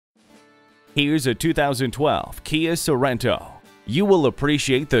Here's a 2012 Kia Sorento. You will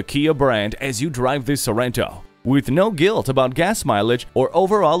appreciate the Kia brand as you drive this Sorento, with no guilt about gas mileage or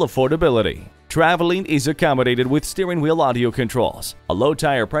overall affordability. Traveling is accommodated with steering wheel audio controls, a low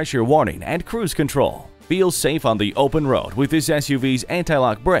tire pressure warning, and cruise control. Feel safe on the open road with this SUV's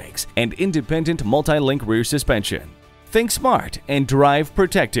anti-lock brakes and independent multi-link rear suspension. Think smart and drive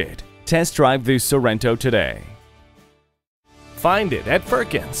protected. Test drive this Sorento today. Find it at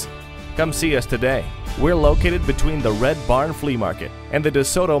Firkins. Come see us today. We're located between the Red Barn Flea Market and the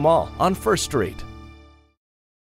DeSoto Mall on 1st Street.